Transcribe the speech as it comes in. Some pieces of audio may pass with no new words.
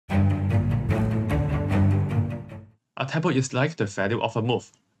a tempo is like the value of a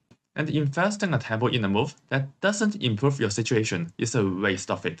move. And investing a tempo in a move that doesn't improve your situation is a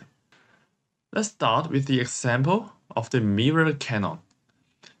waste of it. Let's start with the example of the mirror cannon.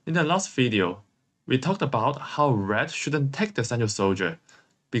 In the last video, we talked about how red shouldn't take the central soldier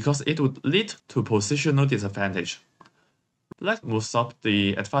because it would lead to positional disadvantage. Black moves up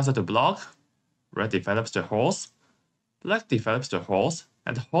the advisor to block, red develops the horse, black develops the horse,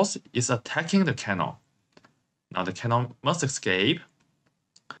 and the horse is attacking the cannon. Now the cannon must escape,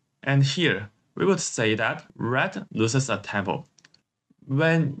 and here we would say that red loses a tempo.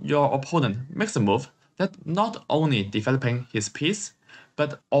 When your opponent makes a move that not only developing his piece,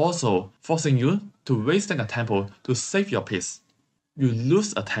 but also forcing you to wasting a tempo to save your piece, you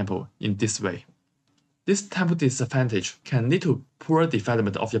lose a tempo in this way. This tempo disadvantage can lead to poor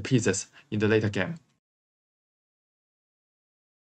development of your pieces in the later game.